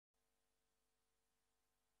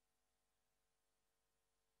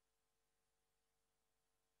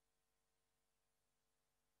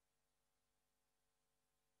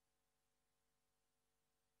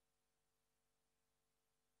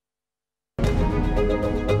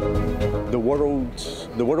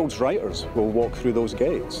The world's writers will walk through those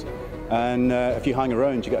gates, and if you hang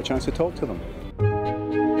around, you get a chance to talk to them.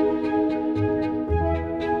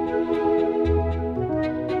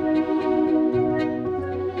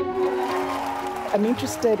 I'm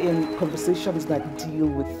interested in conversations that deal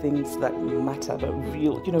with things that matter, but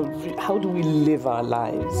real, how do we live our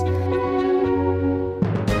lives?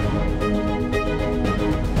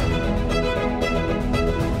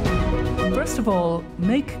 First of all,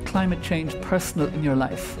 make climate change personal in your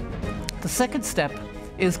life. The second step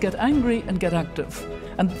is get angry and get active.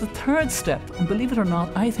 And the third step, and believe it or not,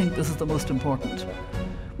 I think this is the most important.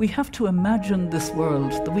 We have to imagine this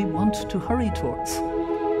world that we want to hurry towards.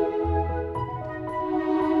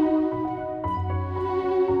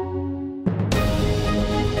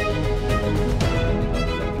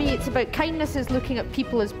 It's about kindness is looking at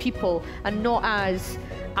people as people and not as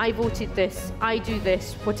I voted this, I do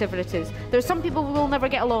this, whatever it is. There are some people we will never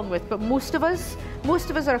get along with, but most of us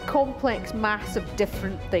are a complex mass of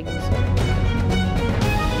different things.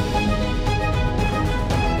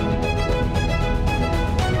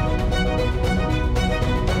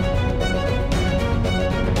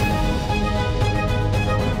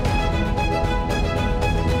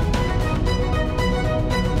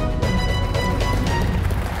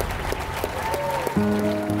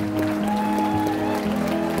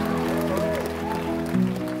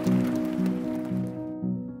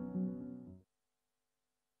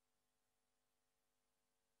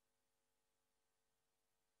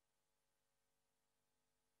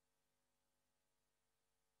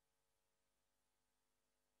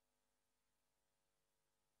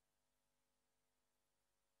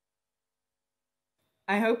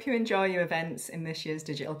 I hope you enjoy your events in this year's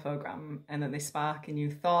digital programme and that they spark in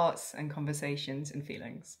you thoughts and conversations and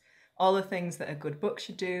feelings. All the things that a good book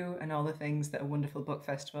should do and all the things that a wonderful book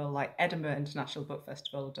festival like Edinburgh International Book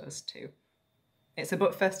Festival does too. It's a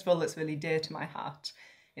book festival that's really dear to my heart.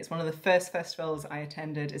 It's one of the first festivals I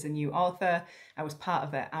attended as a new author. I was part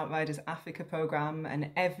of their Outriders Africa programme,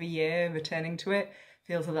 and every year returning to it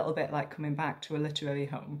feels a little bit like coming back to a literary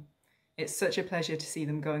home. It's such a pleasure to see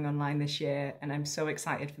them going online this year, and I'm so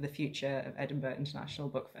excited for the future of Edinburgh International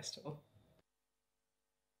Book Festival.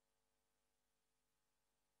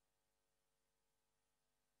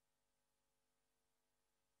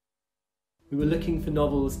 We were looking for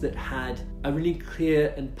novels that had a really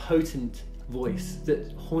clear and potent voice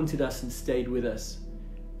that haunted us and stayed with us.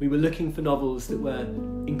 We were looking for novels that were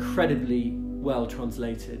incredibly well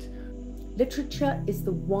translated. Literature is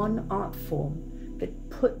the one art form that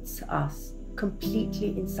puts us completely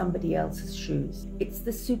in somebody else's shoes. It's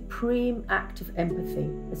the supreme act of empathy,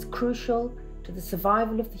 as crucial to the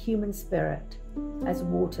survival of the human spirit as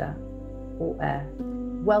water or air.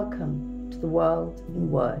 Welcome to the world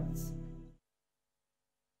in words.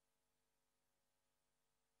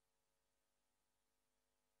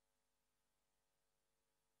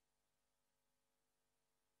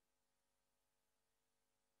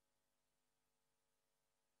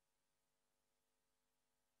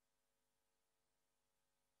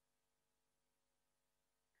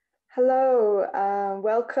 Hello,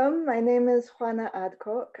 welcome. My name is Juana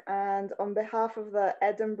Adcock, and on behalf of the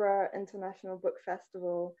Edinburgh International Book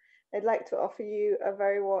Festival, I'd like to offer you a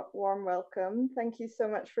very warm welcome. Thank you so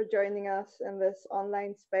much for joining us in this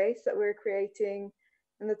online space that we're creating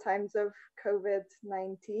in the times of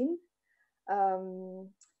COVID-19,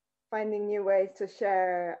 finding new ways to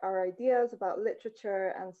share our ideas about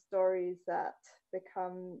literature and stories that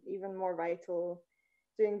become even more vital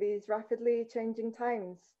during these rapidly changing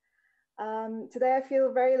times. Today I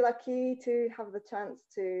feel very lucky to have the chance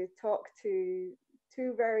to talk to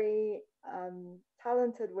two very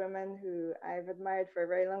talented women who I've admired for a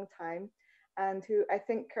very long time and who I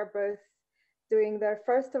think are both doing their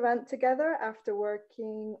first event together after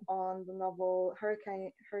working on the novel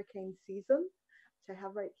Hurricane Season, which I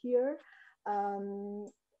have right here.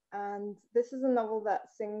 And this is a novel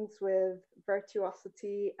that sings with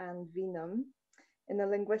virtuosity and venom in a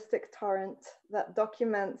linguistic torrent that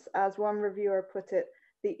documents, as one reviewer put it,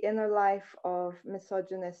 the inner life of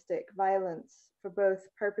misogynistic violence for both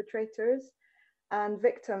perpetrators and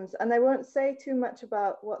victims. And I won't say too much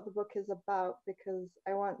about what the book is about because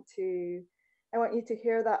I want you to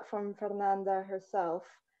hear that from Fernanda herself.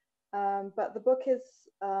 But the book is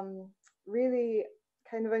really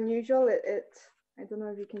kind of unusual. I don't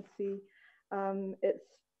know if you can see,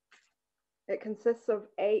 it consists of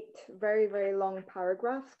 8 very, very long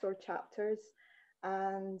paragraphs or chapters.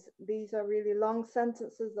 And these are really long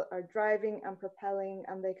sentences that are driving and propelling,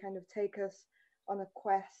 and they kind of take us on a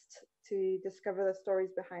quest to discover the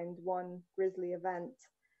stories behind one grisly event.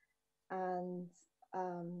 And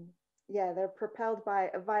Yeah, they're propelled by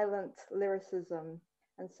a violent lyricism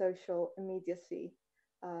and social immediacy,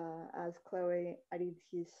 as Chloe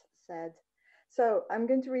Aridhis said. So I'm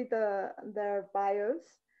going to read their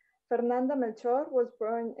bios. Fernanda Melchor was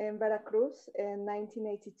born in Veracruz in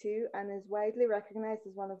 1982 and is widely recognized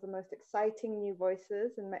as one of the most exciting new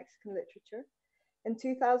voices in Mexican literature. In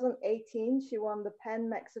 2018, she won the PEN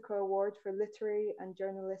Mexico Award for Literary and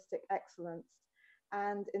Journalistic Excellence.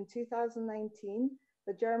 And in 2019,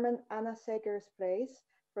 the German Anna Segers Prize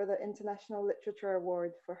for the International Literature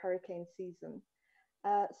Award for Hurricane Season.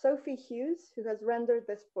 Sophie Hughes, who has rendered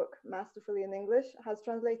this book masterfully in English, has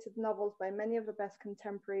translated novels by many of the best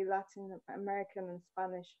contemporary Latin American and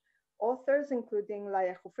Spanish authors, including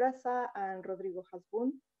Laia Jufresa and Rodrigo Hasbun.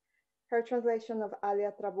 Her translation of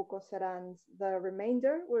Alia Trabuco Serran's The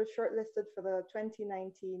Remainder was shortlisted for the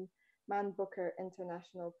 2019 Man Booker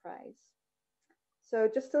International Prize. So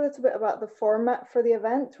just a little bit about the format for the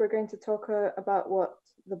event. We're going to talk about what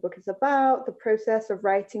the book is about, the process of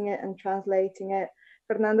writing it and translating it.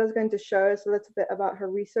 Fernanda is going to show us a little bit about her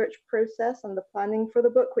research process and the planning for the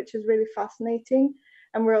book, which is really fascinating.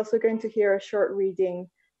 And we're also going to hear a short reading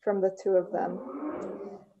from the two of them.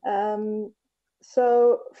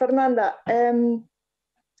 So Fernanda,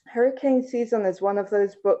 Hurricane Season is one of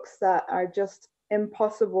those books that are just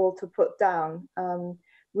impossible to put down.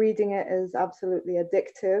 Reading it is absolutely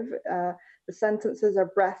addictive. The sentences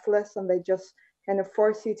are breathless and they just kind of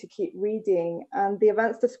force you to keep reading. And the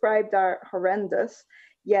events described are horrendous,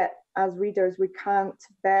 yet as readers, we can't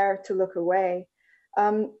bear to look away.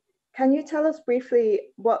 Can you tell us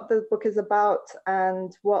briefly what the book is about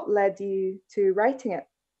and what led you to writing it?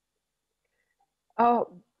 Oh,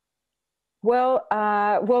 well,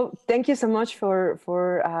 thank you so much for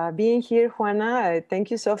being here, Juana. Thank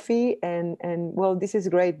you, Sophie, and well, this is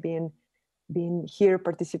great being here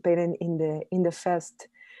participating in the fest.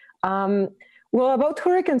 Well, about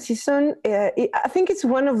Hurricane Season, I think it's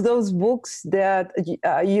one of those books that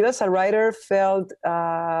you as a writer felt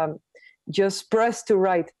just pressed to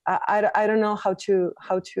write. I don't know how to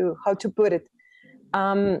put it.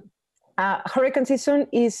 Hurricane Season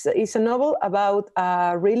is a novel about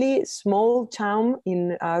a really small town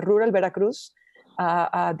in rural Veracruz.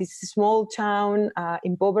 This small town,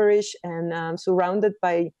 impoverished and surrounded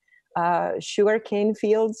by sugarcane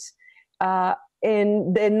fields.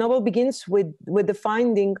 And the novel begins with the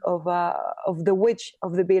finding of the witch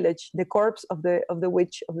of the village, the corpse of the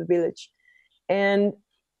witch of the village, and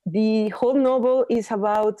the whole novel is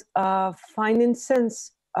about finding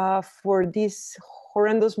sense for this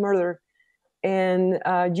horrendous murder. And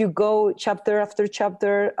you go chapter after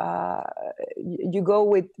chapter, you go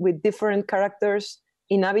with different characters,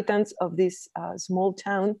 inhabitants of this small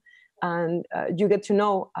town, and you get to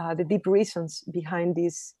know the deep reasons behind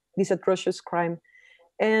this atrocious crime.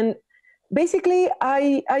 And basically,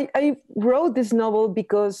 I wrote this novel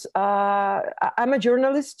because I'm a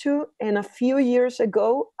journalist too, and a few years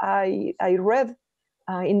ago, I read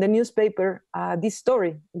in the newspaper this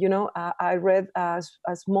story. You know, I read a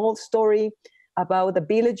small story about a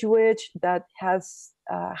village witch that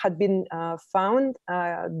had been found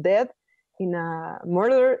dead in a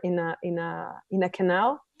murder in a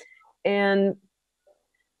canal, and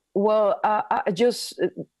well,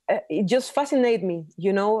 it just fascinated me.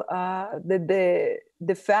 You know,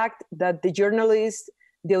 the fact that the journalists,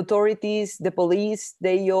 the authorities, the police,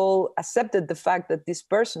 they all accepted the fact that this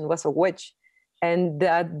person was a witch, and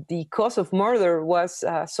that the cause of murder was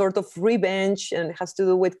sort of revenge and has to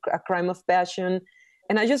do with a crime of passion.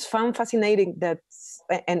 And I just found fascinating that,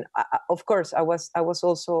 and of course, I was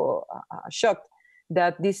also shocked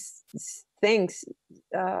that these things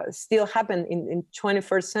still happen in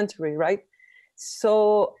 21st century, right?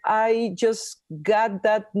 So I just got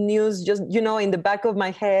that news just, you know, in the back of my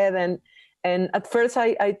head. And at first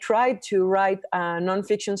I tried to write a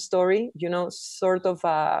nonfiction story, you know, sort of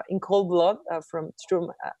in cold blood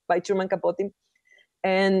by Truman Capote.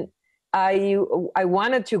 And I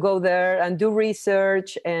wanted to go there and do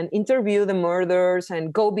research and interview the murderers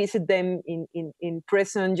and go visit them in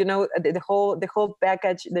prison, you know, the whole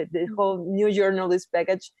package, the whole new journalist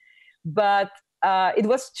package. But it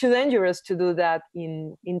was too dangerous to do that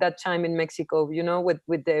in that time in Mexico, you know,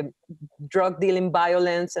 with the drug dealing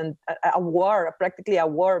violence and practically a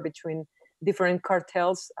war between different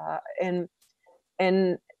cartels. And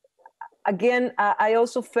again, I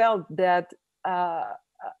also felt that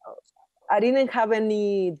I didn't have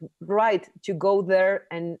any right to go there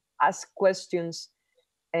and ask questions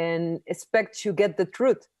and expect to get the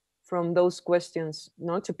truth from those questions, you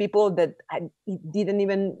know, to people that I didn't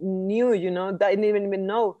even knew, you know, that I didn't even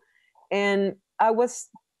know. And I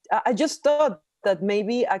just thought that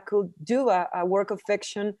maybe I could do a work of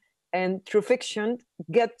fiction, and through fiction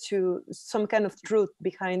get to some kind of truth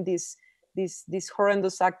behind this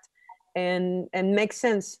horrendous act, and make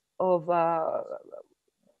sense of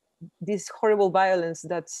this horrible violence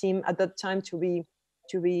that seemed at that time to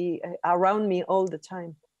be around me all the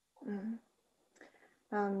time. Mm.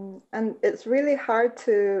 And it's really hard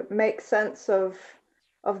to make sense of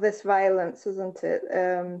this violence, isn't it?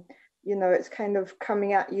 You know, it's kind of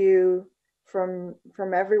coming at you from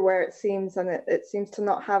everywhere, it seems, and it seems to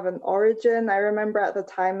not have an origin. I remember at the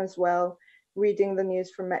time as well reading the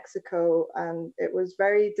news from Mexico, and it was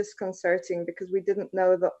very disconcerting because we didn't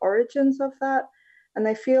know the origins of that. And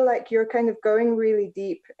I feel like you're kind of going really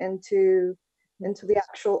deep into the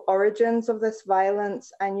actual origins of this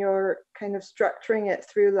violence, and you're kind of structuring it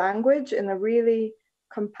through language in a really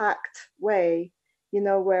compact way, you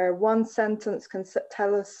know, where one sentence can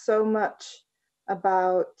tell us so much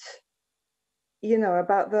about, you know,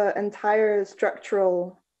 about the entire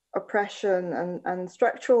structural oppression and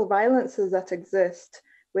structural violences that exist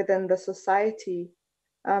within the society.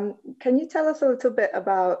 Can you tell us a little bit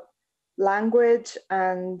about language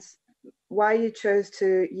and why you chose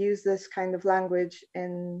to use this kind of language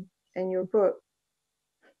in your book?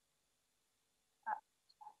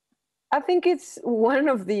 I think it's one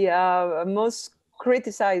of the most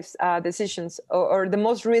criticized decisions, or the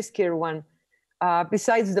most riskier one,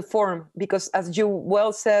 besides the form, because as you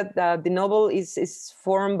well said, the novel is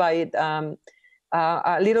formed by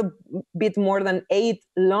a little bit more than 8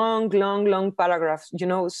 long paragraphs, you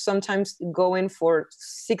know, sometimes going for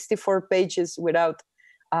 64 pages without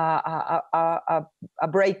a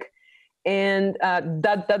break. And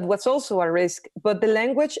that was also a risk. But the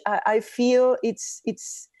language, I feel it's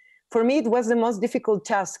for me, it was the most difficult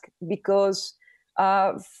task, because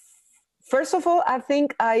first of all, I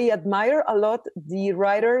think I admire a lot the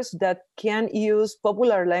writers that can use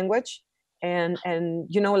popular language and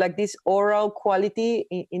you know, like this oral quality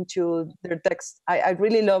into their text. I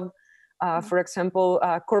really love, for example,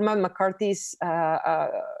 Cormac McCarthy's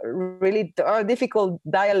really difficult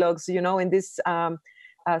dialogues, you know, in this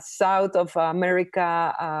South of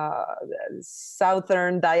America,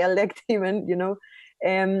 Southern dialect even, you know.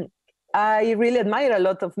 I really admire a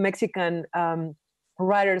lot of Mexican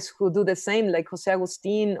writers who do the same, like Jose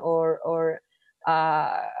Agustin or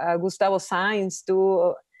Gustavo Sainz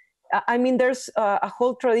too. I mean, there's a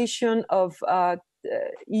whole tradition of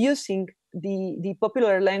using the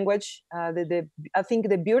popular language, I think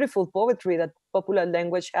the beautiful poetry that popular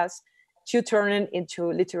language has, to turn it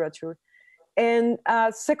into literature. And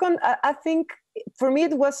second, I think for me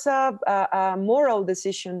it was a moral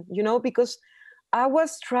decision, you know, because I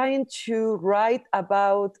was trying to write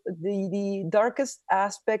about the darkest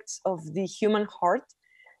aspects of the human heart,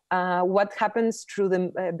 what happens through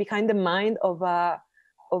the behind the mind of a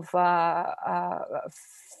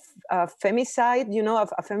femicide, you know,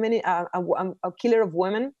 a killer of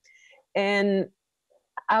women. And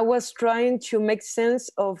I was trying to make sense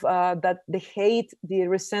of that, the hate, the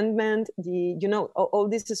resentment, you know, all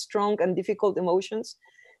these strong and difficult emotions.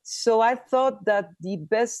 So I thought that the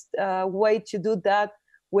best way to do that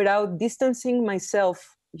without distancing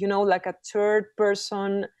myself, you know, like a third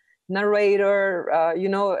person narrator, you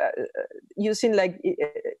know, using like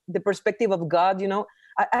the perspective of God, you know,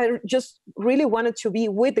 I just really wanted to be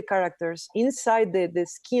with the characters, inside the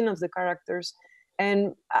skin of the characters.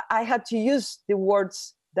 And I had to use the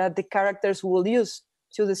words that the characters will use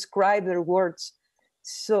to describe their words.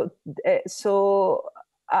 So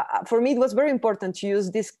for me, it was very important to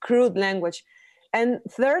use this crude language. And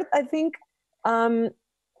third, I think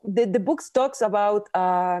the book talks about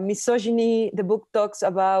misogyny. The book talks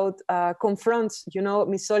about, confronts, you know,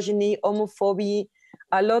 misogyny, homophobia,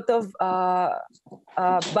 a lot of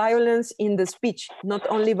violence in the speech, not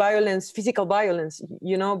only violence, physical violence,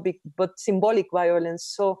 you know, but symbolic violence.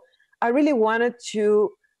 So I really wanted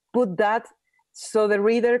to put that so the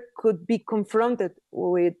reader could be confronted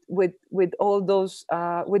with all those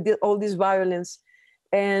all this violence,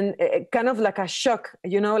 and kind of like a shock,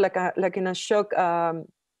 you know, like in a shock.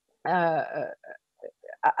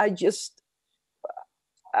 I just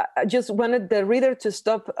wanted the reader to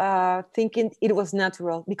stop thinking it was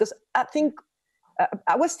natural, because I think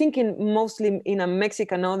I was thinking mostly in a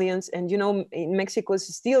Mexican audience, and you know, in Mexico is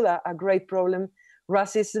still a great problem.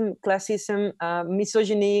 Racism, classism,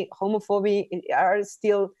 misogyny, homophobia are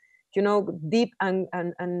still, you know, deep and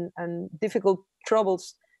difficult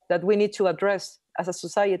troubles that we need to address as a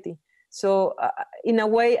society. So in a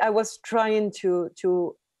way, I was trying to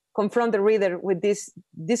confront the reader with these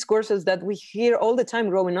discourses that we hear all the time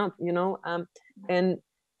growing up, you know, and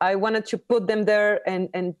I wanted to put them there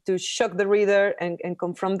and to shock the reader and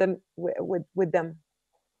confront them with them.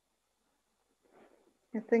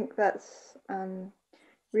 I think that's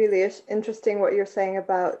really interesting what you're saying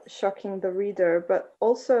about shocking the reader, but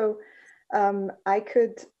also I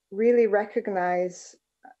could really recognize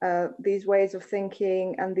these ways of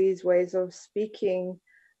thinking and these ways of speaking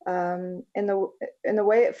in a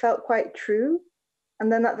way it felt quite true.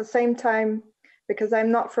 And then at the same time, because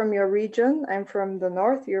I'm not from your region, I'm from the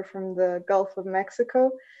north, you're from the Gulf of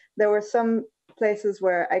Mexico, there were some places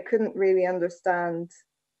where I couldn't really understand,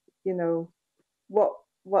 you know, what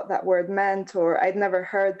that word meant, or I'd never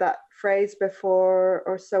heard that phrase before,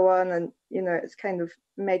 or so on. And, you know, it's kind of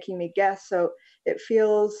making me guess. So it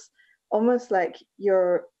feels almost like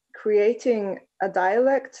you're creating a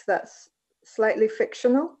dialect that's slightly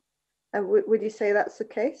fictional. And would you say that's the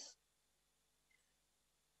case?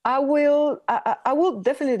 I will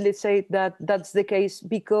definitely say that that's the case,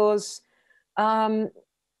 because I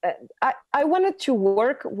wanted to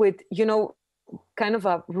work with, you know, kind of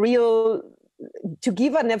a real, to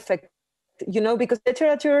give an effect, you know, because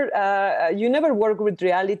literature, you never work with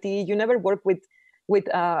reality, you never work with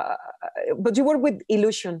but you work with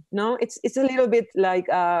illusion, no? It's a little bit like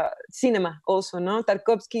cinema also, no?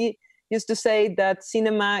 Tarkovsky used to say that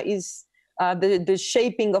cinema is the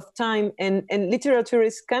shaping of time, and literature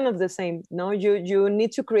is kind of the same, no? You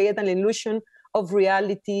need to create an illusion of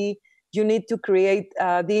reality. You need to create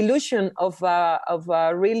the illusion of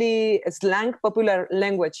a really slang popular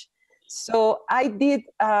language. So I did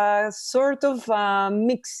a sort of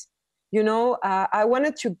mix, you know. I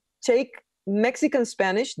wanted to take Mexican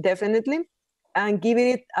Spanish, definitely, and give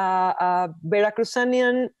it a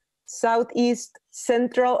Veracruzanian, Southeast,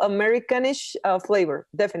 Central Americanish flavor,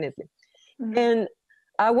 definitely. Mm-hmm. And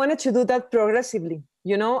I wanted to do that progressively,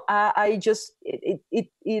 you know. I just,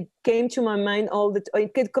 it came to my mind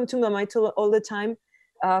it could come to my mind all the time.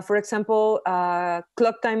 For example,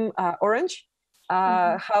 Clock Time Orange.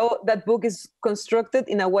 How that book is constructed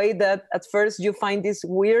in a way that at first you find these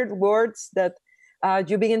weird words that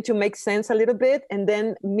you begin to make sense a little bit, and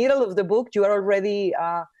then middle of the book you are already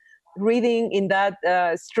reading in that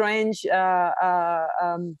strange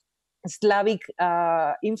Slavic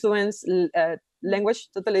influence language,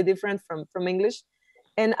 totally different from English.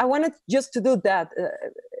 And I wanted just to do that.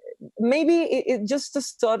 Maybe it just too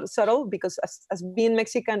subtle, because as being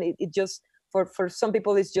Mexican, it just, for some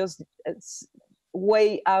people, it's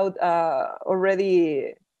way out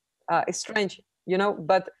already strange, you know,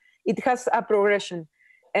 but it has a progression.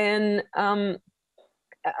 And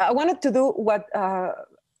I wanted to do what,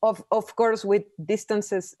 of course, with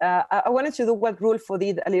distances, I wanted to do what Rulfo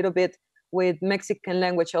did a little bit with Mexican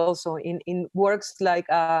language also in works like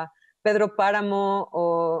Pedro Páramo,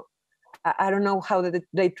 or I don't know how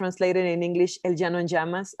they translated in English, El Llano en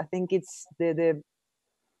Llamas. I think it's the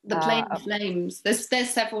Plain in Flames. There's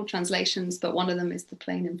several translations, but one of them is The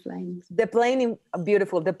Plain in Flames.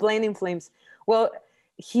 Beautiful, The Plain in Flames. Well,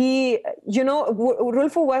 he, you know,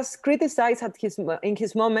 Rulfo was criticized in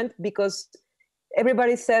his moment because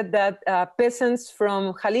everybody said that peasants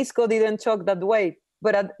from Jalisco didn't talk that way,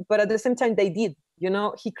 but at the same time they did. You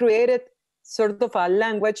know, he created sort of a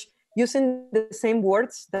language using the same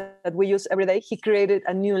words that we use every day. He created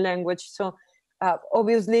a new language. So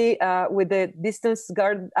obviously, with the distance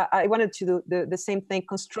guard, I wanted to do the same thing,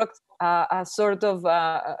 construct a sort of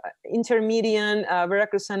intermediate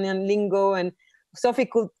Veracruzanian lingo. And Sophie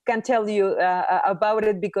can tell you about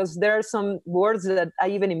it, because there are some words that I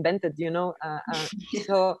even invented, you know.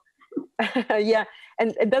 So yeah,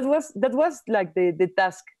 and that was like the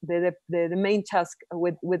task, the main task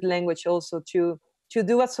with language, also to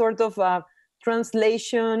do a sort of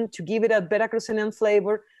translation, to give it a Veracruzanian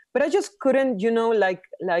flavor. But I just couldn't, you know, like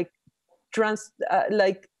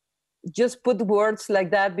just put words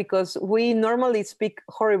like that, because we normally speak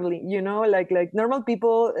horribly, you know, like normal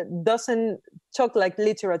people doesn't talk like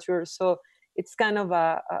literature. So it's kind of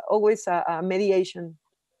always a mediation.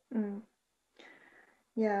 Mm.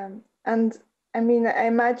 Yeah. And I mean, I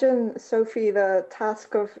imagine, Sophie, the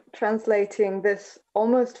task of translating this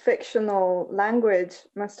almost fictional language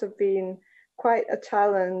must have been quite a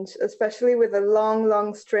challenge, especially with the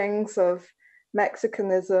long strings of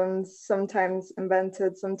Mexicanisms, sometimes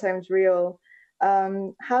invented, sometimes real.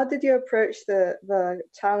 How did you approach the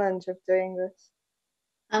challenge of doing this?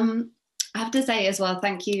 I have to say as well,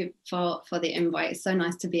 thank you for the invite. It's so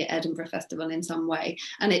nice to be at Edinburgh Festival in some way.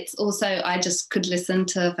 And it's also, I just could listen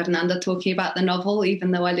to Fernanda talking about the novel,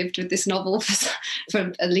 even though I lived with this novel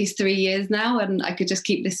for at least 3 years now, and I could just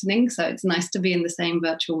keep listening. So it's nice to be in the same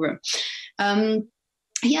virtual room.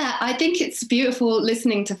 Yeah, I think it's beautiful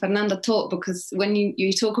listening to Fernanda talk, because when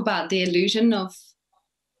you talk about the illusion of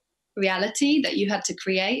reality that you had to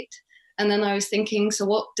create, and then I was thinking, so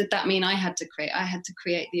what did that mean I had to create? I had to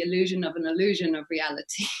create the illusion of an illusion of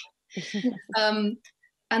reality.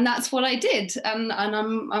 And that's what I did, and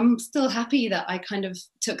I'm still happy that I kind of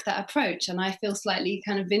took that approach, and I feel slightly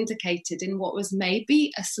kind of vindicated in what was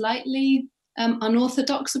maybe a slightly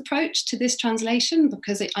unorthodox approach to this translation,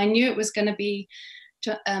 because I knew it was going to be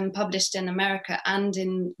published in America and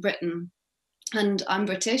in Britain, and I'm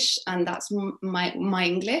British, and that's my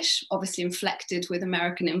English, obviously inflected with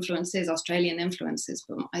American influences, Australian influences,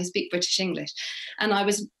 but I speak British English, and I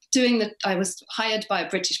was hired by a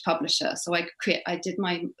British publisher, so I did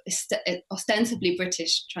my ostensibly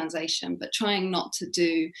British translation, but trying not to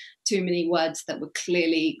do too many words that were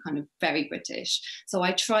clearly kind of very British. So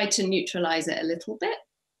I tried to neutralize it a little bit,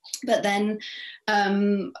 but then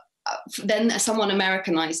someone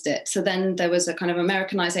Americanized it. So then there was a kind of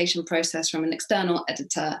Americanization process from an external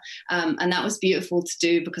editor. And that was beautiful to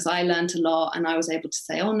do, because I learned a lot, and I was able to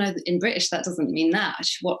say, oh no, in British, that doesn't mean that.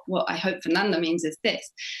 What I hope Fernanda means is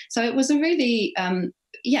this. So it was a really,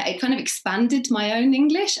 it kind of expanded my own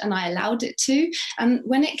English, and I allowed it to. And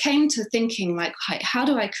when it came to thinking like, how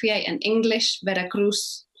do I create an English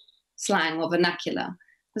Veracruz slang or vernacular?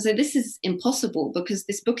 So this is impossible, because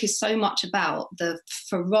this book is so much about the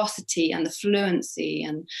ferocity and the fluency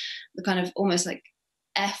and the kind of almost like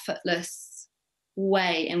effortless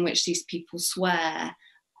way in which these people swear,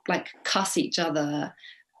 like cuss each other,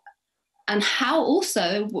 and how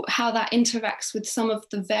that interacts with some of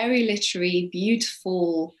the very literary,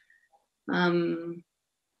 beautiful,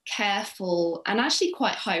 careful, and actually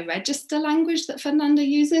quite high register language that Fernanda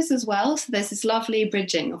uses as well. So there's this lovely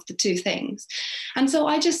bridging of the two things. And so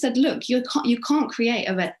I just said, look, you can't create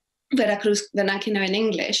a Veracruz vernacular in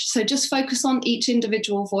English, so just focus on each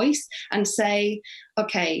individual voice and say,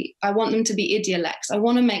 okay, I want them to be idiolects. I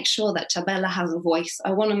want to make sure that Chabela has a voice.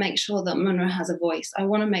 I want to make sure that Munra has a voice. I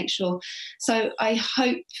want to make sure. So I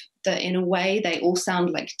hope that in a way they all sound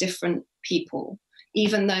like different people.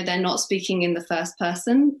 Even though they're not speaking in the first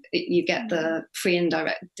person, you get the free and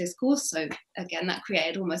direct discourse. So again, that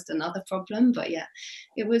created almost another problem. But yeah,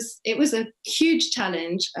 it was a huge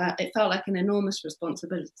challenge. It felt like an enormous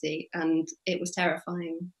responsibility, and it was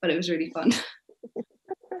terrifying, but it was really fun.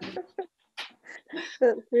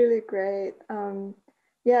 That's really great.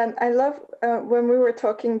 Yeah, I love when we were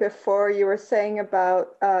talking before, you were saying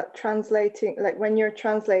about translating, like when you're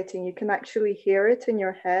translating, you can actually hear it in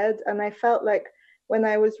your head. And I felt like when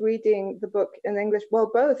I was reading the book in English, well,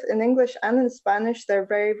 both in English and in Spanish, they're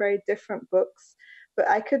very, very different books, but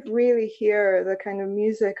I could really hear the kind of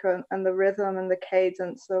music and the rhythm and the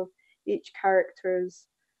cadence of each character's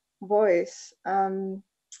voice.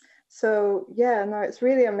 So yeah, no, it's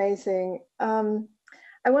really amazing.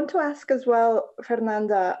 I want to ask as well,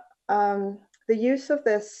 Fernanda, the use of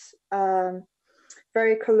this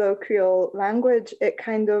very colloquial language, it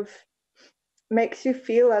kind of makes you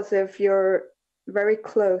feel as if you're very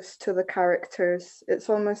close to the characters. It's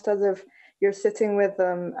almost as if you're sitting with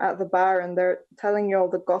them at the bar and they're telling you all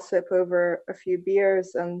the gossip over a few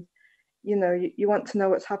beers, and you know, you want to know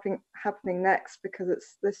what's happening next, because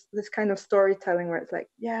it's this kind of storytelling where it's like,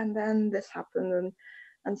 yeah, and then this happened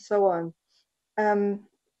and so on.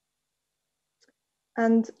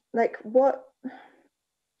 And like, what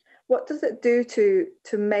does it do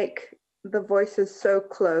to make the voices so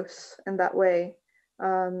close in that way?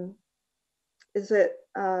 Is it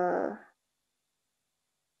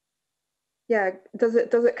does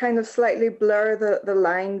it kind of slightly blur the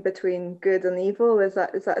line between good and evil? Is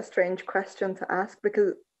that a strange question to ask?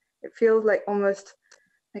 Because it feels like almost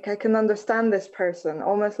like I can understand this person,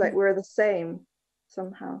 almost like we're the same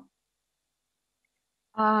somehow.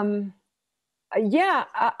 Yeah,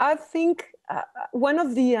 I think one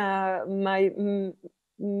of the my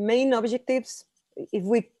main objectives, if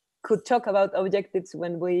we could talk about objectives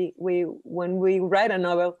when we write a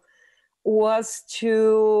novel, was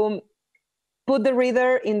to put the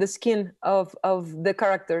reader in the skin of the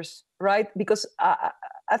characters, right? Because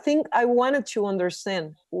I think I wanted to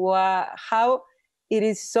understand how it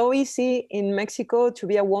is so easy in Mexico to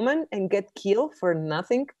be a woman and get killed for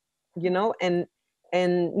nothing, you know, and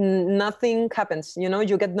nothing happens, you know,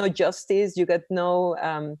 you get no justice, you get no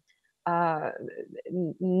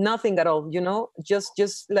nothing at all, you know,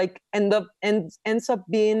 just like ends up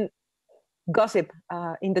being gossip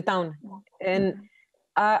in the town. And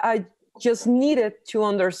I just needed to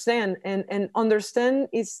understand, and understand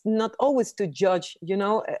is not always to judge, you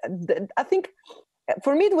know. I think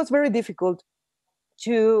for me it was very difficult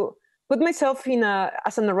to put myself in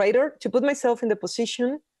as a narrator, to put myself in the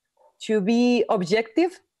position to be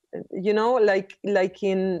objective, you know, like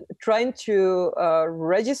in trying to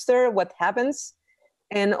register what happens,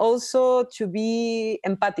 and also to be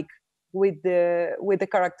empathic with the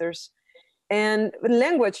characters. And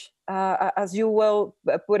language, as you well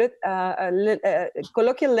put it,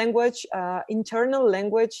 colloquial language, internal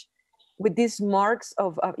language, with these marks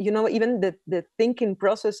of, you know, even the thinking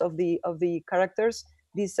process of the characters,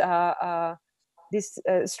 this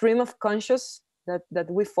stream of conscious that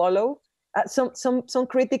we follow. Some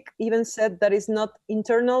critic even said that it's not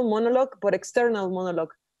internal monologue but external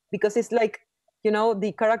monologue, because it's like, you know,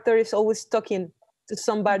 the character is always talking to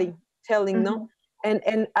somebody, telling, no.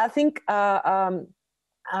 And I think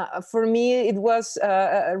for me it was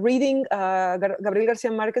reading Gabriel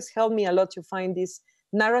Garcia Marquez helped me a lot to find this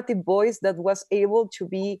narrative voice that was able to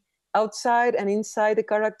be outside and inside the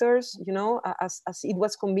characters, you know, as it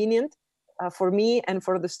was convenient for me and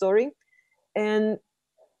for the story. And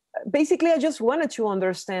basically I just wanted to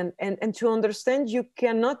understand, and to understand you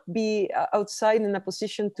cannot be outside in a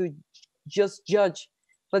position to just judge,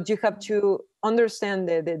 but you have to understand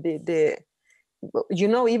the you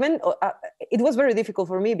know, even it was very difficult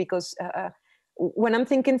for me, because when I'm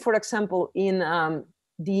thinking, for example, in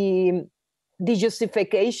the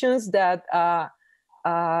justifications that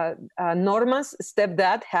Norma's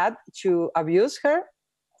stepdad had to abuse her,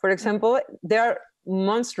 for example, they are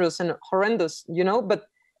monstrous and horrendous, you know, but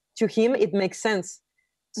to him it makes sense.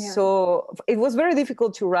 Yeah. So it was very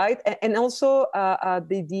difficult to write, and also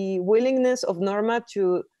the willingness of Norma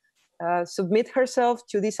to submit herself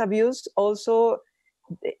to this abuse, also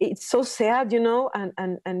it's so sad, you know,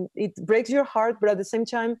 and it breaks your heart, but at the same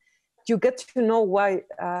time you get to know why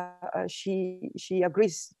she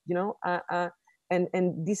agrees, you know,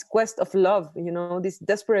 and this quest of love, you know, this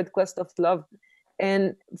desperate quest of love.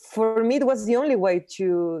 And for me it was the only way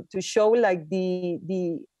to show like the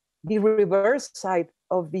reverse side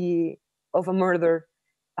of a murder.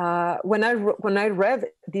 When I read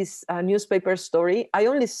this newspaper story, I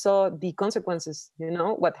only saw the consequences, you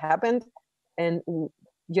know, what happened, and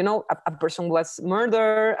you know, a person was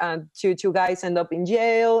murdered, and two guys end up in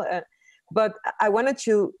jail. But I wanted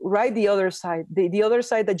to write the other side, the other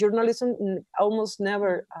side that journalism almost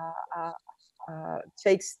never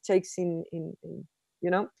takes in, you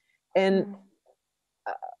know, and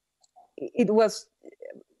it was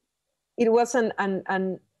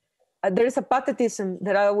an there is a patriotism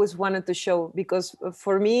that I always wanted to show, because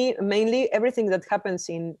for me, mainly everything that happens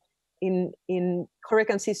in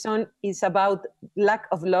hurricane season is about lack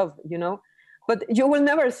of love, you know. But you will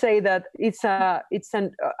never say that it's a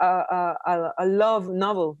love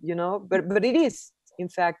novel, you know. But it is, in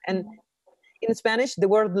fact. And in Spanish, the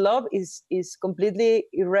word love is completely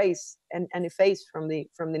erased and effaced from the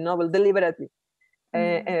novel deliberately,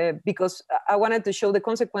 because I wanted to show the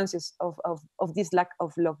consequences of this lack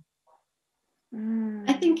of love.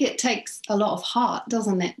 I think it takes a lot of heart,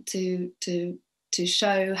 doesn't it, to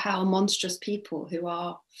show how monstrous people, who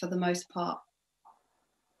are for the most part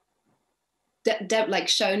like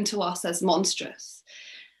shown to us as monstrous.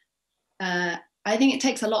 I think it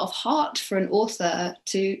takes a lot of heart for an author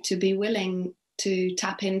to be willing to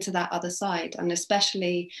tap into that other side, and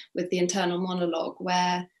especially with the internal monologue,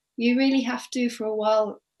 where you really have to for a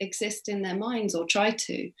while exist in their minds, or try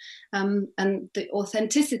to, and the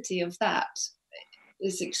authenticity of that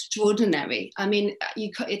is extraordinary. I mean,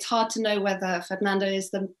 it's hard to know whether Fernanda is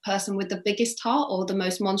the person with the biggest heart or the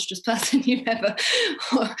most monstrous person you've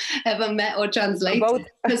ever met or translated,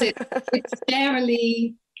 because it's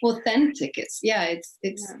scarily authentic. It's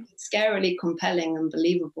scarily compelling and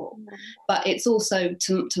believable. But it's also,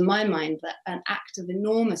 to my mind, that an act of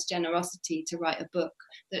enormous generosity to write a book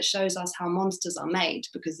that shows us how monsters are made,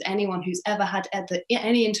 because anyone who's ever had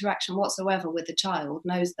any interaction whatsoever with a child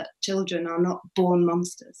knows that children are not born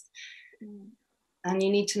monsters. And you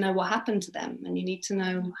need to know what happened to them, and you need to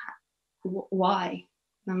know why.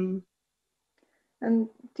 And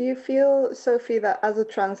do you feel, Sophie, that as a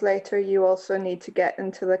translator you also need to get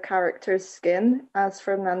into the character's skin, as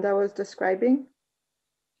Fernanda was describing?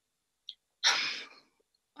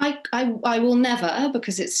 I will never,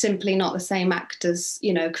 because it's simply not the same act as,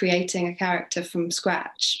 you know, creating a character from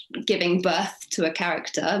scratch, giving birth to a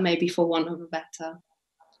character, maybe for want of a better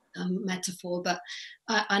metaphor, but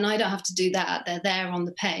and I don't have to do that. They're there on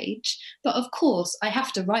the page. But of course, I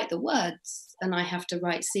have to write the words, and I have to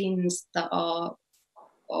write scenes that are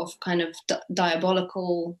of kind of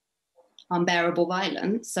diabolical, unbearable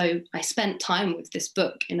violence. So I spent time with this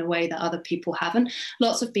book in a way that other people haven't.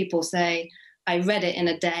 Lots of people say, I read it in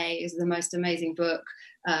a day, it's the most amazing book.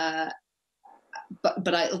 but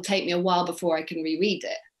it'll take me a while before I can reread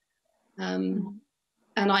it.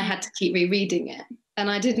 And I had to keep rereading it, and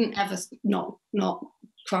I didn't ever not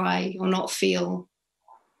cry or not feel.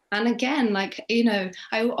 And again, like, you know,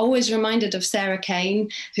 I always reminded of Sarah Kane,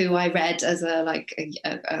 who I read as a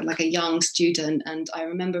young student, and I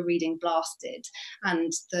remember reading Blasted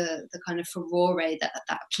and the kind of furore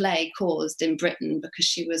that play caused in Britain, because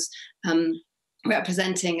she was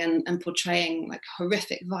representing and portraying like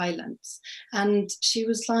horrific violence. And she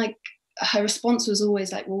was like, her response was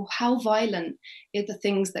always like, well, how violent are the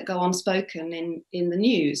things that go unspoken in the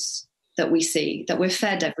news that we see, that we're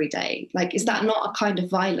fed every day? Like, is that not a kind of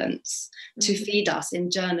violence to feed us in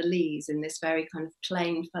journalese, in this very kind of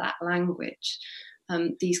plain, flat language,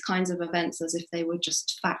 these kinds of events as if they were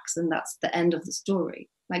just facts and that's the end of the story?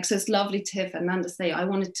 Like, so it's lovely to hear Fernanda say, I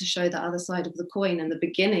wanted to show the other side of the coin and the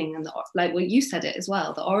beginning and like, well, you said it as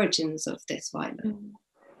well, the origins of this violence.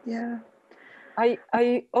 Yeah.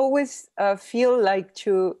 I always feel like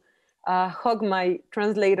to hug my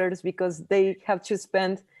translators, because they have to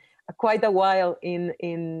spend quite a while in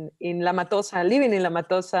La Matosa, living in La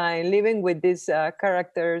Matosa and living with these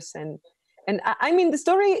characters. And I mean, the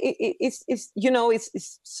story is you know,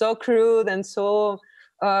 it's so crude and so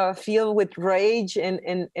filled with rage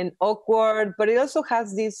and awkward, but it also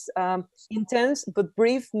has these intense but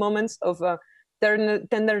brief moments of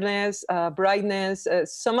tenderness, brightness,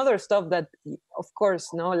 some other stuff that, of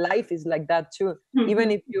course, no, life is like that too. Even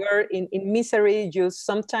if you are in misery, you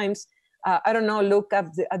sometimes, I don't know, look at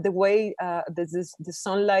the way the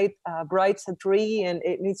sunlight brights a tree, and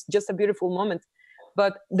it's just a beautiful moment.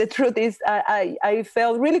 But the truth is, I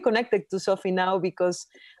felt really connected to Sophie now, because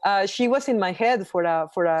she was in my head for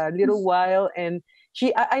a little while, and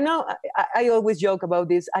I know, I always joke about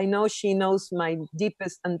this. I know she knows my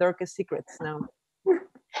deepest and darkest secrets now.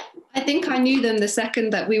 I think I knew them the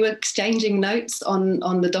second that we were exchanging notes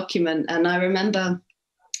on the document. And I remember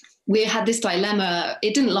we had this dilemma.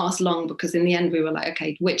 It didn't last long, because in the end we were like,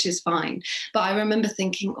 okay, witch is fine. But I remember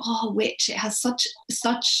thinking, oh, witch, it has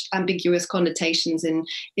such ambiguous connotations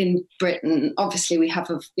in Britain. Obviously we have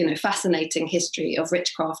a fascinating history of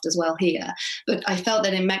witchcraft as well here. But I felt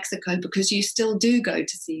that in Mexico, because you still do go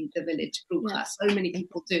to see the village bruja, so many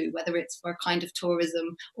people do, whether it's for a kind of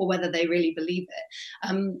tourism or whether they really believe it.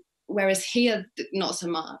 Whereas here, not so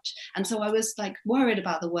much. And so I was like worried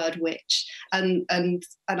about the word witch. And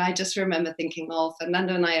I just remember thinking, oh,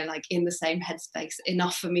 Fernanda and I are like in the same headspace,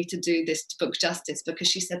 enough for me to do this book justice, because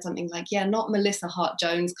she said something like, yeah, not Melissa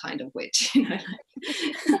Hart-Jones kind of witch, you know.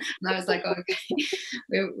 And I was like, oh, okay,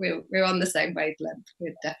 we're on the same wavelength.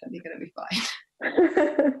 We're definitely going to be fine.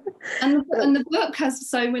 And the book has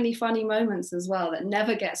so many funny moments as well that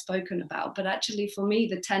never get spoken about, but actually for me,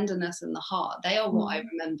 the tenderness and the heart, they are what I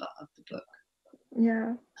remember of the book.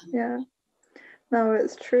 Yeah. No,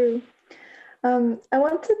 it's true. I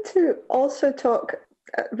wanted to also talk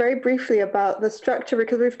very briefly about the structure,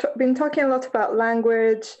 because we've been talking a lot about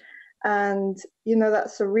language, and you know,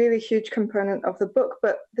 that's a really huge component of the book,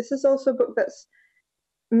 but this is also a book that's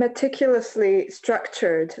meticulously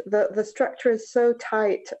structured. The structure is so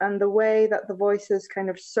tight, and the way that the voices kind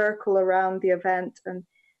of circle around the event and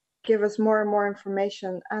give us more and more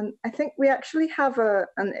information. And I think we actually have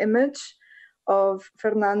an image of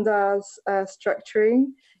Fernanda's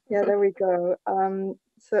structuring. Yeah, there we go.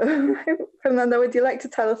 So Fernanda, would you like to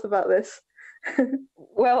tell us about this?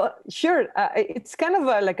 Well, sure. It's kind of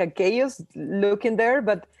like a chaos look in there,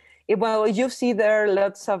 but well, you see there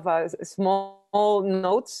lots of small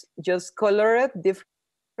notes, just colored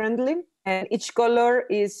differently, and each color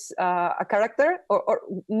is a character, or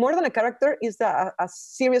more than a character, is a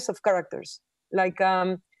series of characters, like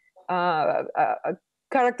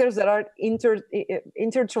characters that are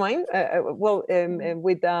intertwined,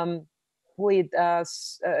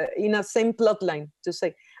 in a same plot line, to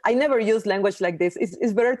say. I never use language like this.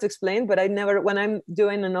 It's better to explain, but when I'm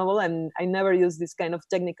doing a novel, I never use this kind of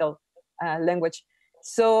technical language.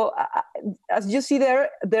 So as you see there,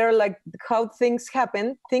 they're like how things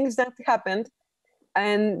that happened,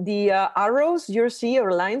 and the arrows you see,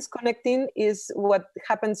 or lines connecting, is what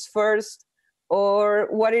happens first, or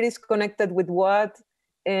what it is connected with what.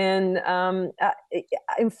 And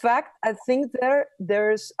in fact, I think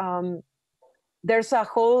there's a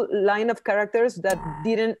whole line of characters that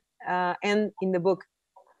didn't end in the book,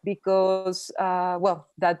 because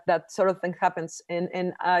that sort of thing happens.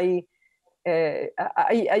 And I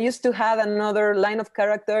used to have another line of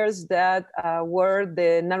characters that were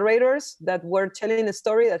the narrators that were telling a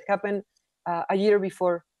story that happened a year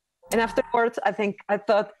before. And afterwards, I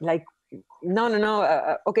thought like,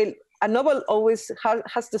 no, okay, a novel always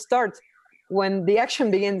has to start when the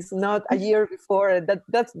action begins, not a year before.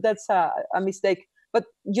 That's a mistake. But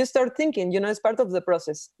you start thinking, it's part of the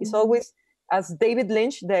process. It's always, as David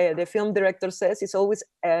Lynch, the film director, says, it's always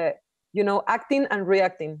acting and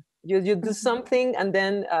reacting. You do something, and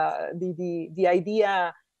then the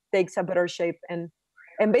idea takes a better shape, and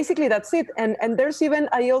basically that's it. And there's even,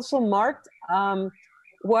 I also marked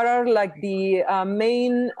what are like the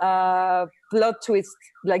main plot twists,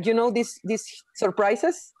 like these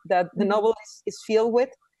surprises that the novel is filled with,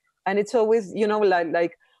 and it's always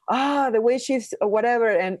like the way she's whatever,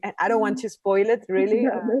 and I don't want to spoil it really.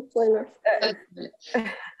 No spoilers.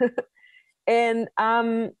 And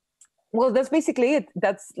well, that's basically it.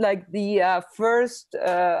 That's like the first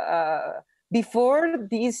before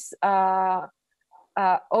this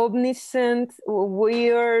omniscient,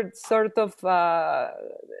 weird sort of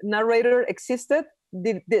narrator existed.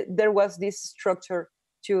 There was this structure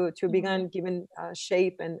to begin giving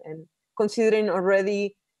shape, and considering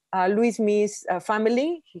already Luis Mi's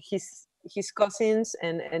family, his cousins,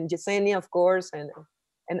 and Yesenia, of course, and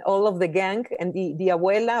all of the gang, and the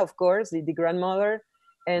abuela, of course, the grandmother.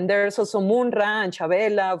 And there's also Munra and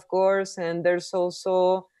Chabela, of course, and there's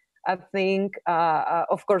also, I think,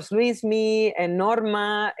 of course, Luis Mi and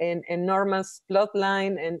Norma and Norma's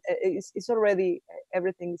plotline, and it's already,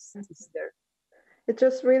 everything is there. It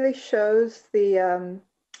just really shows the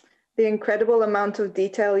incredible amount of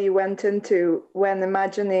detail you went into when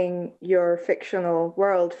imagining your fictional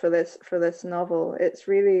world for this novel. It's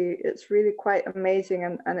really quite amazing,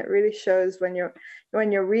 and it really shows when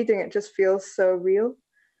you're reading. It just feels so real.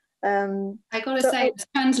 I gotta say,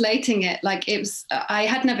 translating it, like I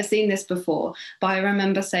had never seen this before, but I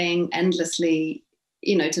remember saying endlessly,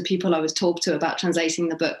 to people I was talked to about translating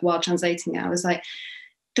the book. While translating it, I was like,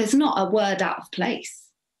 there's not a word out of place.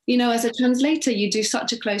 As a translator, you do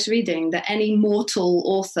such a close reading that any mortal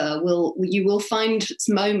author will find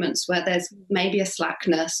moments where there's maybe a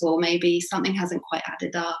slackness, or maybe something hasn't quite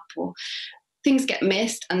added up, or things get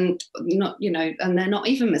missed, and and they're not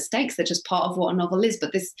even mistakes, they're just part of what a novel is.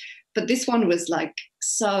 But this one was like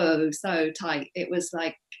so tight. It was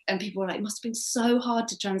like, and people were like, it must have been so hard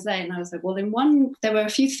to translate. And I was like, well, there were a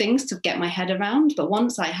few things to get my head around, but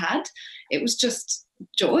once I had, it was just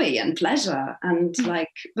joy and pleasure, and like,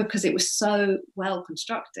 because it was so well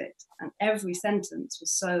constructed, and every sentence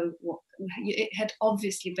was it had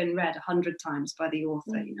obviously been read 100 times by the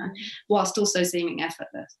author, whilst also seeming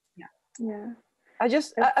effortless. Yeah.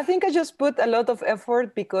 I think I just put a lot of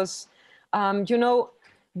effort because,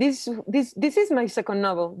 this is my second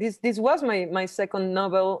novel. This was my second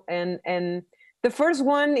novel, and the first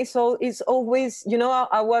one is always,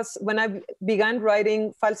 I was, when I began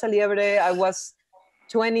writing Falsa Liebre, I was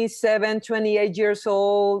 27, 28 years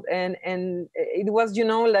old, and it was,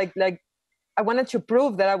 like I wanted to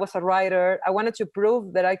prove that I was a writer. I wanted to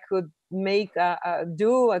prove that I could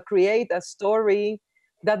create a story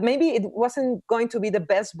that maybe it wasn't going to be the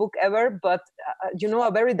best book ever, but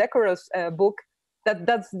a very decorous book.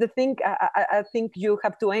 That's the thing I think you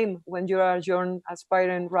have to aim when you are a young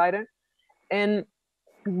aspiring writer. And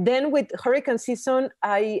then with Hurricane Season,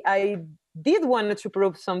 I did want to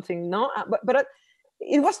prove something, but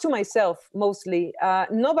it was to myself mostly.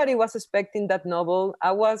 Nobody was expecting that novel.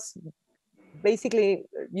 I was basically,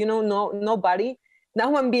 nobody.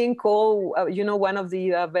 Now I'm being called, one of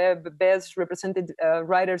the best represented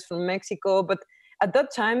writers from Mexico. But at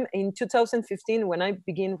that time, in 2015, when I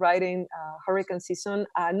began writing Hurricane Season,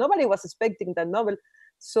 nobody was expecting that novel.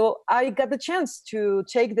 So I got the chance to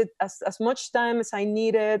take as much time as I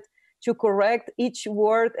needed to correct each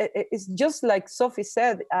word. It's just like Sophie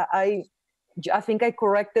said, I think I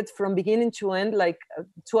corrected from beginning to end like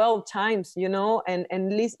 12 times, and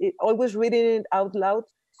always reading it out loud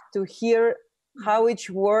to hear how each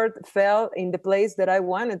word fell in the place that I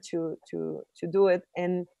wanted to do it.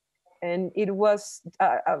 And it was,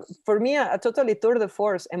 for me, a totally tour de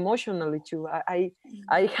force emotionally too. I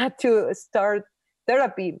had to start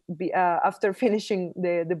therapy after finishing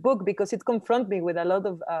the book, because it confronted me with a lot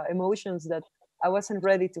of emotions that I wasn't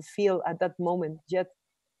ready to feel at that moment yet.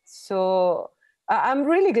 So I'm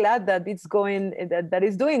really glad that it's that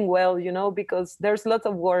it's doing well, because there's lots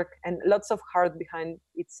of work and lots of heart behind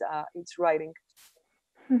its writing.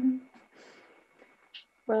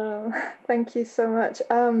 Well, thank you so much.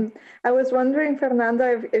 I was wondering,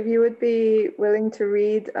 Fernanda, if you would be willing to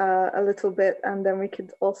read a little bit, and then we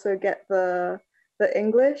could also get the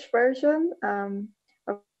English version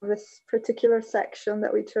of this particular section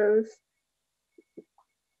that we chose.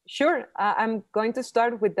 Sure. I'm going to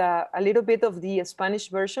start with a little bit of the Spanish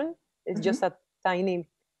version. It's just a tiny,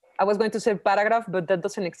 I was going to say paragraph, but that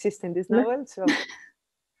doesn't exist in this novel. So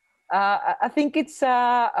I think it's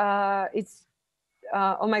oh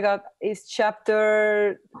my God, it's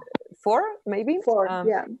chapter 4, maybe? 4,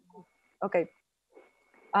 yeah. Okay.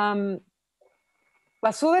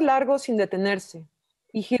 Pasó de largo sin detenerse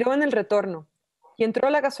y giró en el retorno y entró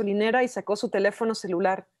a la gasolinera y sacó su teléfono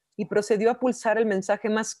celular y procedió a pulsar el mensaje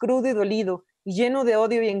más crudo y dolido y lleno de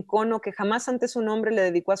odio y encono que jamás antes un hombre le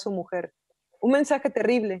dedicó a su mujer. Un mensaje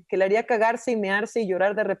terrible que le haría cagarse y mearse y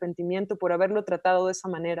llorar de arrepentimiento por haberlo tratado de esa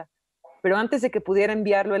manera. Pero antes de que pudiera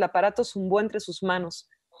enviarlo, el aparato zumbó entre sus manos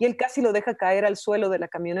y él casi lo deja caer al suelo de la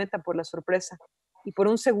camioneta por la sorpresa. Y por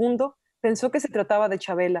un segundo pensó que se trataba de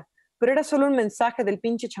Chabela, pero era solo un mensaje del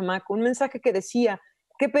pinche chamaco, un mensaje que decía: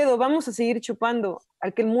 ¿qué pedo? Vamos a seguir chupando.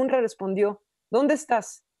 Al que el Munra respondió: ¿dónde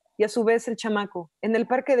estás? Y a su vez el chamaco: en el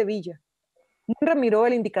parque de Villa. Munra miró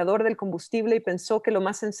el indicador del combustible y pensó que lo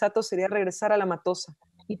más sensato sería regresar a la Matosa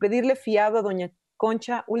y pedirle fiado a doña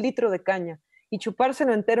Concha 1 litro de caña y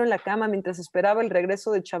chupárselo entero en la cama mientras esperaba el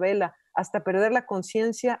regreso de Chabela hasta perder la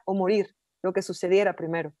conciencia o morir, lo que sucediera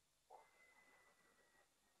primero.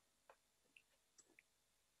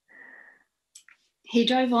 He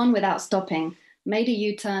drove on without stopping, made a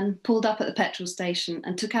U-turn, pulled up at the petrol station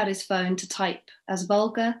and took out his phone to type as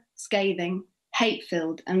vulgar, scathing,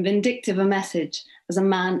 hate-filled and vindictive a message as a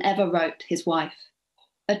man ever wrote his wife.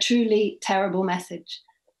 A truly terrible message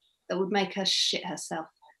that would make her shit herself,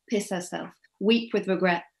 piss herself, weep with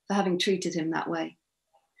regret for having treated him that way.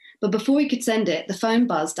 But before he could send it, the phone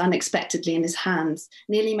buzzed unexpectedly in his hands,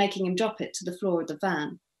 nearly making him drop it to the floor of the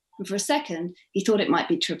van. And for a second, he thought it might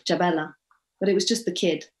be Chabela, but it was just the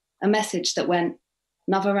kid, a message that went,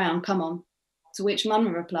 "Another round, come on." To which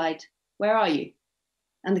Mama replied, "Where are you?"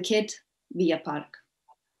 And the kid, Villa Park.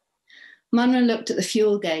 Munra looked at the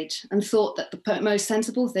fuel gauge and thought that the most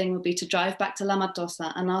sensible thing would be to drive back to La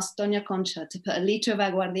Matosa and ask Doña Concha to put a liter of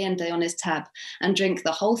aguardiente on his tab and drink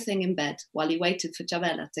the whole thing in bed while he waited for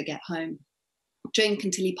Chabela to get home. Drink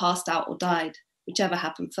until he passed out or died, whichever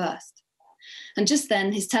happened first. And just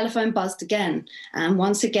then his telephone buzzed again, and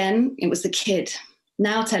once again it was the kid,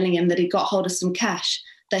 now telling him that he'd got hold of some cash,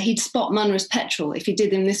 that he'd spot Munra's petrol if he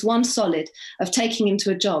did him this one solid of taking him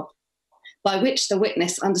to a job, by which the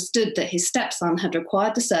witness understood that his stepson had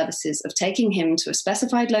required the services of taking him to a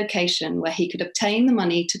specified location where he could obtain the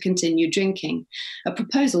money to continue drinking, a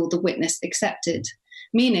proposal the witness accepted,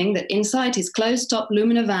 meaning that inside his closed-top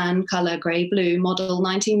Lumina van, colour grey-blue, model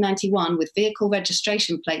 1991 with vehicle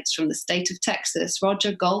registration plates from the state of Texas,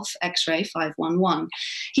 Roger Golf X-ray 511,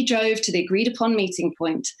 he drove to the agreed-upon meeting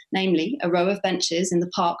point, namely a row of benches in the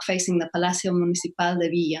park facing the Palacio Municipal de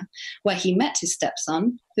Villa, where he met his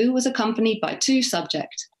stepson, who was accompanied by 2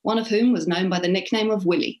 subjects, one of whom was known by the nickname of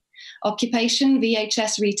Willie. Occupation,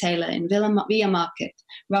 VHS retailer in Villa Market,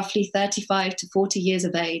 roughly 35 to 40 years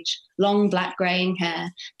of age, long black greying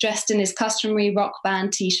hair, dressed in his customary rock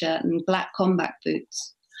band t-shirt and black combat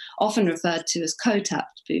boots, often referred to as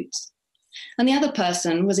co-tapped boots. And the other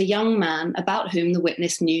person was a young man about whom the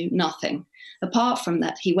witness knew nothing. Apart from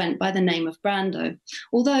that, he went by the name of Brando,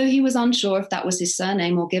 although he was unsure if that was his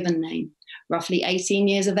surname or given name. Roughly 18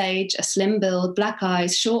 years of age, a slim build, black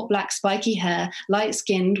eyes, short black spiky hair,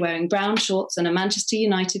 light-skinned, wearing brown shorts and a Manchester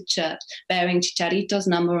United shirt bearing Chicharito's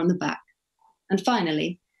number on the back. And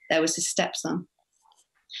finally, there was his stepson.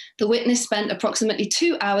 The witness spent approximately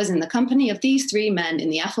 2 hours in the company of these 3 men in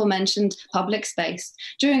the aforementioned public space,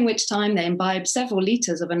 during which time they imbibed several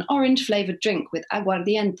litres of an orange-flavoured drink with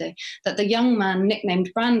aguardiente that the young man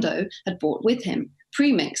nicknamed Brando had brought with him,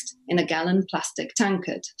 pre-mixed in a gallon plastic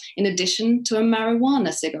tankard, in addition to a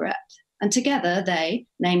marijuana cigarette. And together they,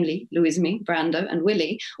 namely Luismi, Brando and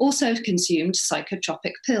Willie, also consumed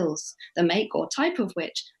psychotropic pills, the make or type of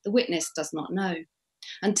which the witness does not know,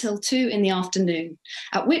 until 2 in the afternoon,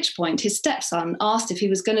 at which point his stepson asked if he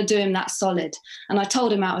was going to do him that solid, and I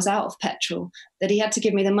told him I was out of petrol, that he had to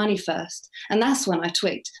give me the money first. And that's when I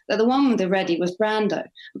twigged that the one with the ready was Brando,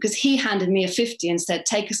 because he handed me a 50 and said,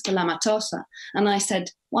 "Take us to La Matosa." And I said,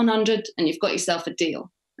 100 and you've got yourself a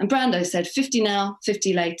deal. And Brando said, 50 now,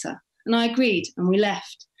 50 later. And I agreed, and we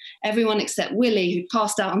left. Everyone except Willie, who'd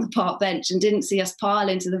passed out on the park bench and didn't see us pile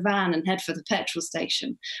into the van and head for the petrol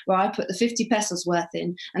station, where I put the 50 pesos worth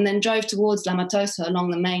in and then drove towards La Matosa along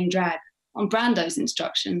the main drag, on Brando's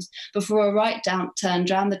instructions, before a right turn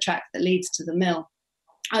down the track that leads to the mill.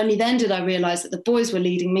 Only then did I realise that the boys were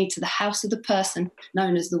leading me to the house of the person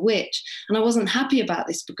known as the witch, and I wasn't happy about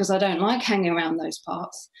this because I don't like hanging around those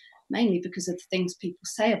parts, mainly because of the things people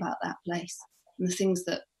say about that place and the things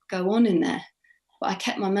that go on in there. But I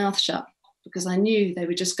kept my mouth shut because I knew they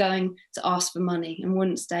were just going to ask for money and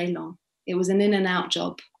wouldn't stay long. It was an in and out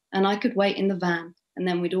job, and I could wait in the van and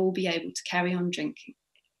then we'd all be able to carry on drinking.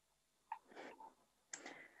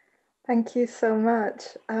 Thank you so much.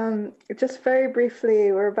 Just very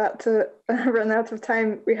briefly, we're about to run out of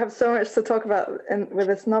time. We have so much to talk about with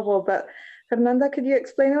this novel, but Fernanda, could you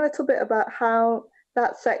explain a little bit about how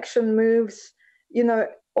that section moves? You know,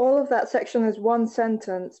 all of that section is one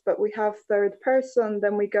sentence, but we have third person,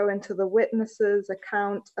 then we go into the witness's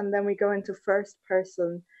account, and then we go into first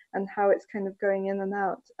person, and how it's kind of going in and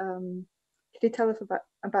out. Could you tell us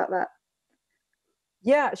about that?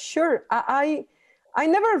 Yeah, sure. I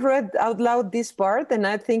never read out loud this part, and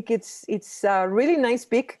I think it's a really nice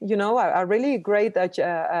pick, you know, a really great pick,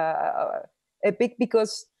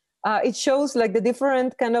 because it shows like the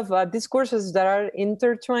different kind of discourses that are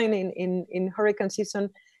intertwined in hurricane season.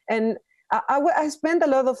 And I spent a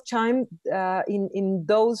lot of time in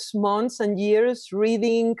those months and years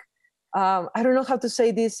reading, I don't know how to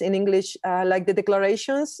say this in English, like the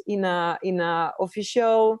declarations in a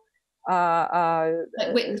official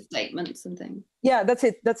like witness statements and things. Yeah, that's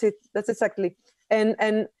exactly.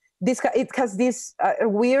 And this, it has this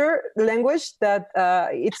weird language that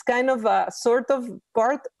it's kind of a sort of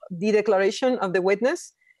part the declaration of the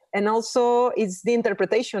witness, and also it's the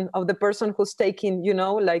interpretation of the person who's taking, you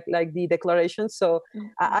know, like the declaration. So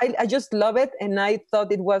I just love it, and I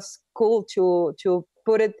thought it was cool to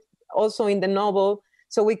put it also in the novel,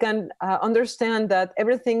 so we can understand that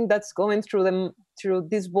everything that's going through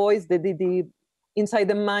this voice, the inside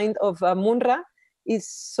the mind of Munra, is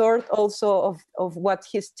sort also of what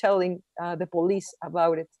he's telling the police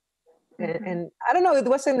about it. And I don't know, it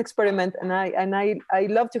was an experiment, and I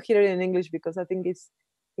love to hear it in English because I think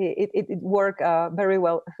it worked very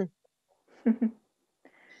well.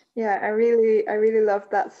 Yeah, I really love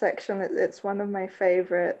that section. It's one of my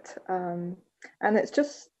favorite, and it's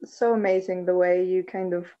just so amazing the way you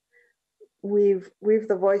kind of weave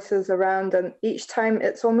the voices around, and each time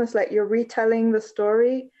it's almost like you're retelling the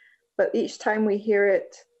story, but each time we hear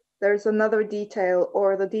it, there's another detail,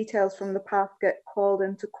 or the details from the past get called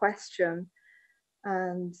into question.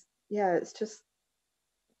 And yeah, it's just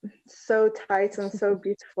so tight and so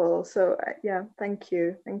beautiful. So yeah, thank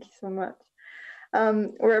you so much.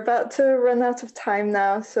 We're about to run out of time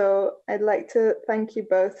now, so I'd like to thank you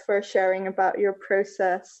both for sharing about your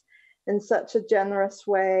process in such a generous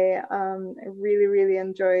way. I really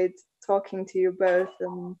enjoyed talking to you both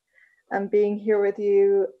and being here with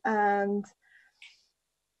you. And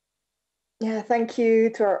yeah, thank you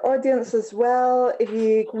to our audience as well. If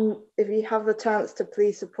you have the chance to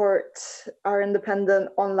please support our independent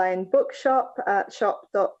online bookshop at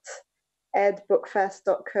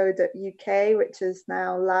shop.edbookfest.co.uk, which is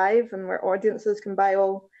now live and where audiences can buy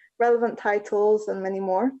all relevant titles and many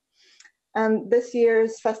more. And this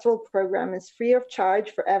year's festival program is free of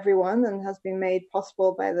charge for everyone and has been made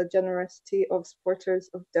possible by the generosity of supporters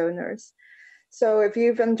of donors. So if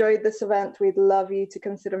you've enjoyed this event, we'd love you to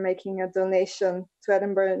consider making a donation to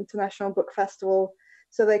Edinburgh International Book Festival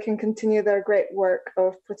so they can continue their great work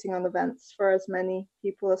of putting on events for as many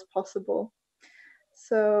people as possible.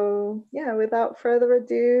 So yeah, without further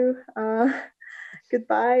ado,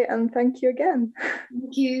 goodbye and thank you again.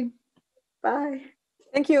 Thank you. Bye.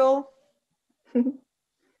 Thank you all.